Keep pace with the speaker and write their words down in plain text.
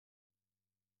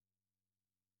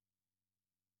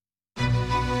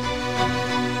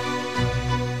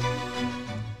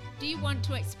want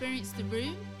to experience the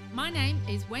room? My name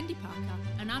is Wendy Parker,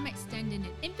 and I'm extending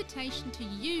an invitation to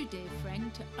you, dear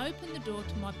friend, to open the door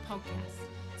to my podcast.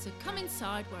 So come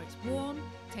inside where it's warm,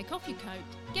 take off your coat,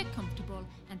 get comfortable,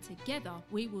 and together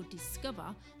we will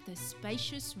discover the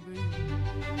spacious room.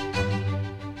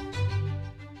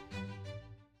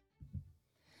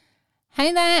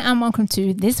 Hey there, and welcome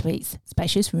to this week's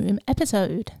Spacious Room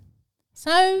episode.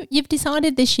 So you've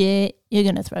decided this year you're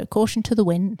going to throw caution to the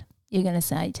wind. You're going to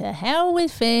say to hell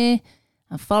with fear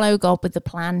and follow God with the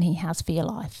plan he has for your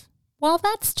life. Well,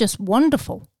 that's just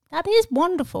wonderful. That is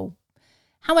wonderful.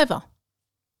 However,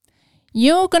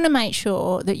 you're going to make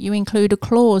sure that you include a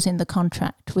clause in the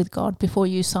contract with God before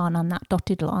you sign on that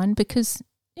dotted line because,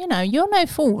 you're no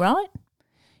fool, right?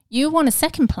 You want a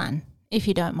second plan, if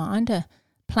you don't mind, a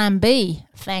plan B,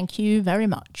 thank you very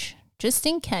much, just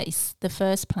in case the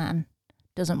first plan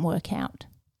doesn't work out.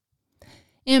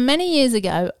 Many years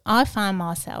ago, I found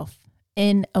myself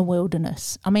in a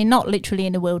wilderness. I mean, not literally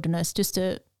in a wilderness, just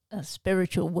a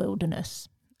spiritual wilderness.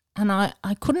 And I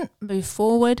couldn't move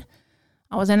forward.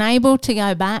 I was unable to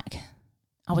go back.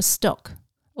 I was stuck,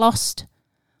 lost,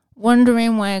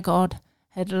 wondering where God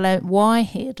had why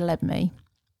he had led me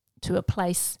to a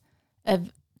place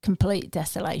of complete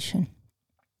desolation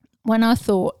when I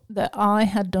thought that I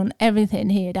had done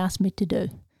everything he had asked me to do.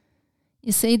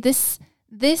 You see, this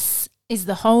is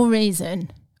the whole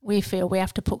reason we feel we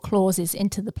have to put clauses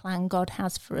into the plan God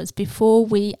has for us before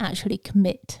we actually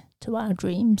commit to our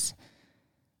dreams.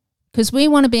 Because we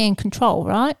want to be in control,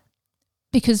 right?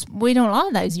 Because we don't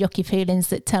like those yucky feelings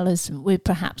that tell us we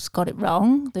perhaps got it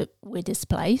wrong, that we're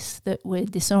displaced, that we're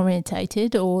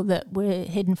disorientated, or that we're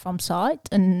hidden from sight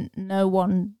and no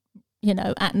one,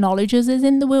 acknowledges us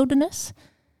in the wilderness.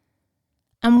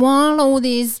 And while all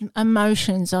these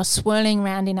emotions are swirling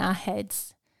around in our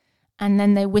heads, and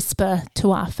then they whisper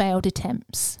to our failed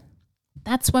attempts,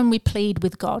 that's when we plead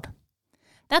with God.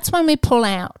 That's when we pull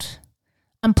out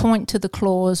and point to the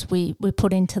clause we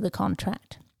put into the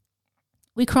contract.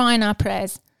 We cry in our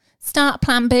prayers, start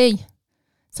plan B,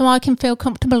 so I can feel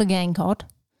comfortable again, God.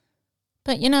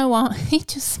 But you know what? He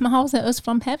just smiles at us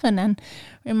from heaven and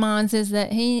reminds us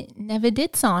that he never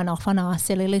did sign off on our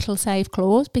silly little save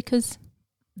clause because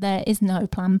there is no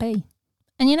plan B.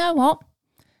 And you know what?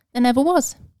 There never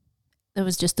was. There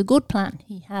was just a good plan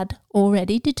he had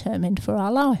already determined for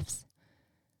our lives.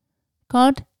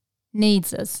 God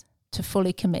needs us to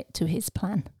fully commit to his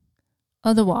plan.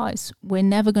 Otherwise, we're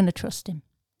never going to trust him.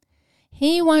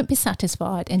 He won't be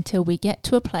satisfied until we get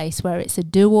to a place where it's a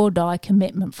do-or-die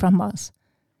commitment from us.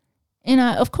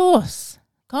 Of course,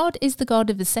 God is the God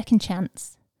of the second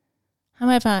chance.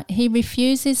 However, he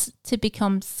refuses to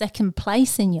become second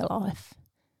place in your life.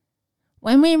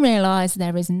 When we realise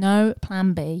there is no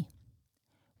plan B,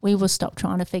 we will stop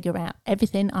trying to figure out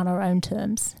everything on our own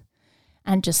terms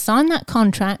and just sign that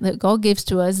contract that God gives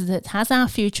to us that has our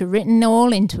future written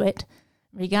all into it,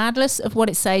 regardless of what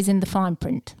it says in the fine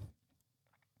print.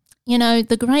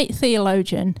 The great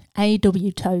theologian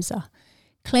A.W. Tozer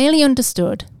clearly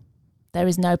understood there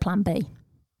is no plan B,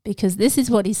 because this is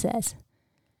what he says: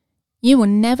 you will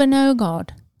never know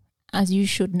God as you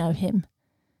should know him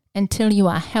until you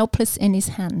are helpless in his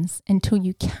hands, until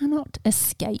you cannot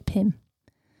escape him.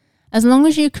 As long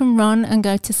as you can run and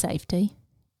go to safety,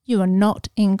 you are not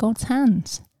in God's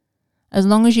hands. As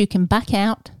long as you can back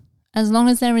out, as long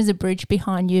as there is a bridge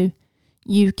behind you,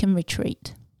 you can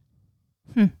retreat.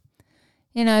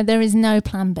 There is no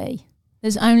plan B.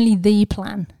 There's only the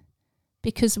plan,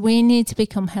 because we need to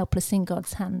become helpless in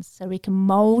God's hands so he can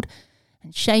mould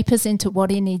and shape us into what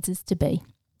he needs us to be.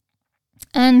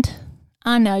 And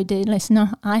I know, dear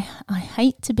listener, I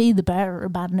hate to be the bearer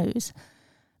of bad news,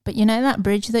 but that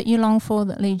bridge that you long for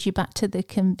that leads you back to the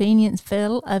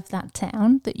convenienceville of that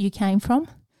town that you came from,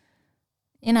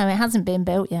 it hasn't been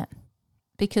built yet,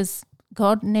 because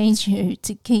God needs you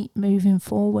to keep moving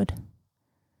forward.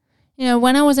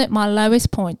 When I was at my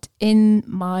lowest point in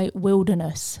my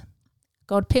wilderness,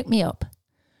 God picked me up,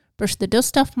 brushed the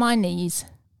dust off my knees,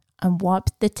 and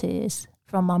wiped the tears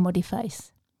from my muddy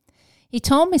face. He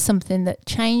told me something that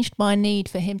changed my need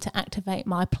for him to activate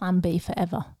my plan B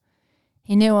forever.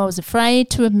 He knew I was afraid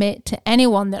to admit to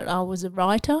anyone that I was a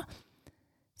writer,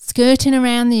 skirting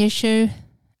around the issue,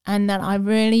 and that I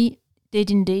really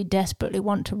did indeed desperately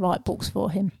want to write books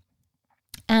for him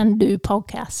and do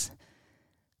podcasts.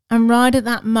 And right at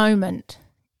that moment,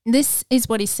 this is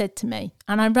what he said to me.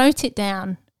 And I wrote it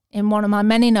down in one of my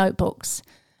many notebooks.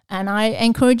 And I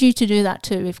encourage you to do that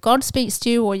too. If God speaks to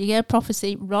you or you get a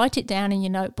prophecy, write it down in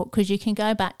your notebook, because you can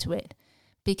go back to it,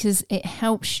 because it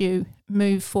helps you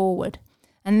move forward.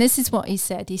 And this is what he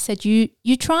said. He said, you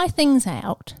try things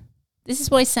out This is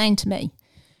what he's saying to me.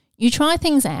 You try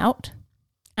things out,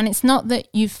 and it's not that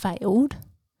you've failed.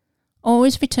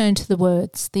 Always return to the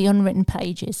words, the unwritten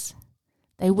pages.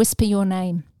 They whisper your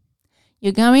name.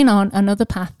 You're going on another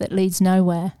path that leads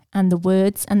nowhere, and the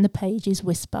words and the pages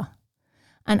whisper.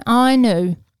 And I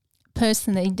knew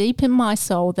personally, deep in my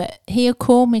soul, that he had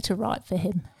called me to write for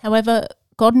him. However,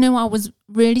 God knew I was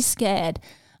really scared,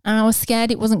 and I was scared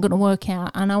it wasn't going to work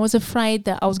out, and I was afraid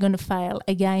that I was going to fail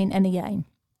again and again.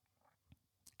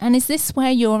 And is this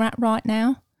where you're at right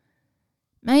now?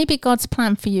 Maybe God's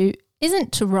plan for you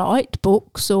isn't to write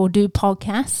books or do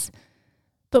podcasts,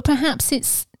 but perhaps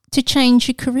it's to change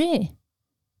your career.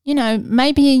 You know,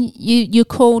 maybe you're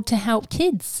called to help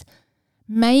kids.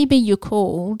 Maybe you're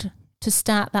called to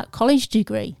start that college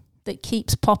degree that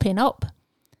keeps popping up.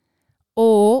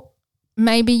 Or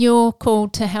maybe you're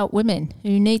called to help women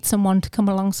who need someone to come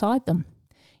alongside them.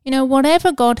 You know,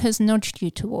 whatever God has nudged you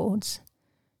towards,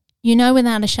 you know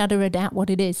without a shadow of a doubt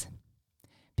what it is.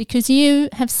 Because you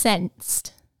have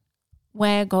sensed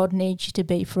where God needs you to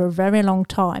be for a very long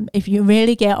time, if you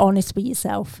really get honest with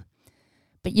yourself.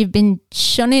 But you've been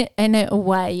shunning it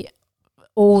away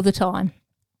all the time.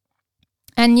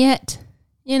 And yet,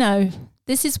 you know,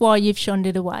 this is why you've shunned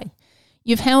it away.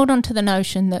 You've held on to the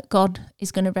notion that God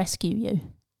is going to rescue you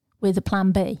with a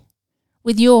plan B,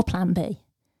 with your plan B.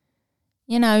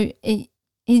 You know,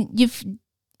 you've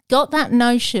got that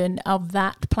notion of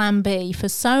that plan B for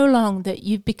so long that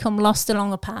you've become lost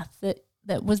along a path that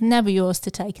was never yours to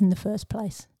take in the first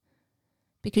place.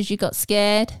 Because you got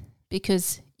scared,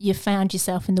 because you found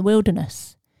yourself in the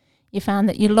wilderness. You found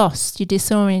that you're lost, you're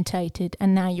disorientated,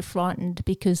 and now you're frightened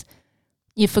because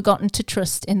you've forgotten to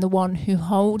trust in the one who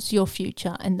holds your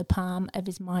future in the palm of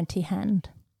his mighty hand.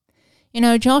 You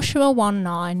know, Joshua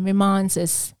 1:9 reminds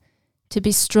us to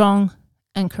be strong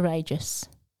and courageous.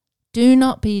 Do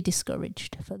not be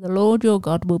discouraged, for the Lord your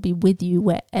God will be with you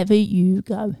wherever you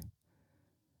go.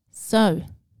 So,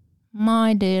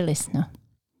 my dear listener,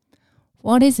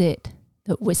 what is it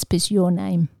that whispers your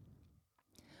name?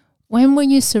 When will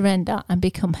you surrender and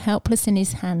become helpless in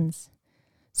his hands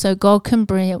so God can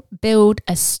build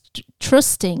a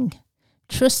trusting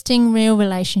real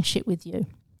relationship with you?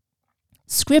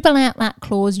 Scribble out that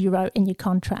clause you wrote in your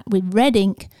contract with red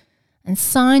ink and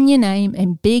sign your name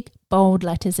in big, bold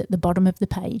letters at the bottom of the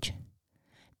page.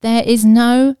 There is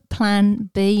no plan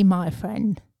B, my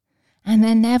friend, and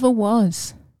there never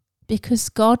was, because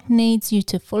God needs you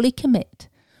to fully commit,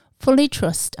 fully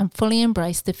trust, and fully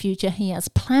embrace the future he has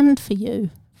planned for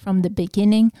you from the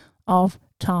beginning of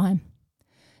time.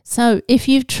 So if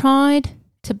you've tried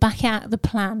to back out the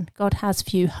plan God has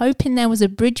for you, hoping there was a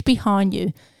bridge behind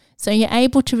you so you're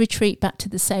able to retreat back to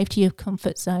the safety of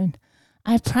comfort zone,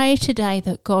 I pray today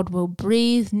that God will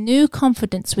breathe new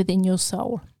confidence within your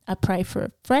soul. I pray for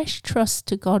a fresh trust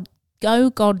to God,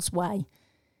 go God's way,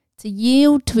 to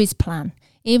yield to his plan,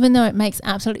 even though it makes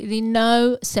absolutely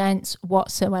no sense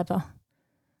whatsoever.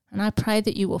 And I pray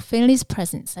that you will feel his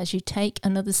presence as you take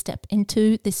another step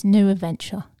into this new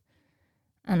adventure.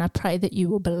 And I pray that you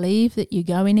will believe that you're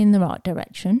going in the right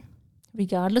direction,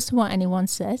 regardless of what anyone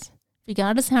says,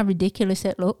 regardless of how ridiculous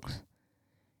it looks.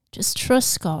 Just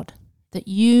trust God that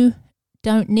you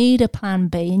don't need a plan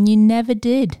B, and you never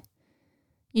did.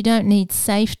 You don't need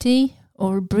safety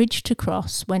or a bridge to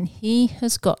cross when he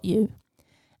has got you,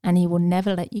 and he will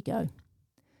never let you go.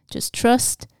 Just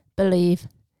trust, believe,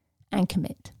 and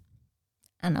commit.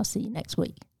 And I'll see you next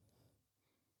week.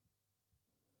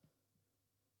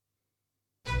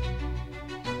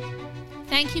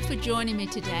 Thank you for joining me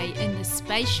today in the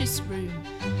spacious room.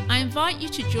 I invite you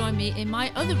to join me in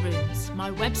my other rooms, my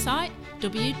website,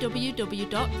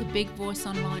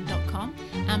 www.thebigvoiceonline.com,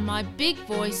 and my Big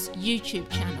Voice YouTube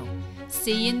channel.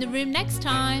 See you in the room next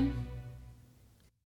time.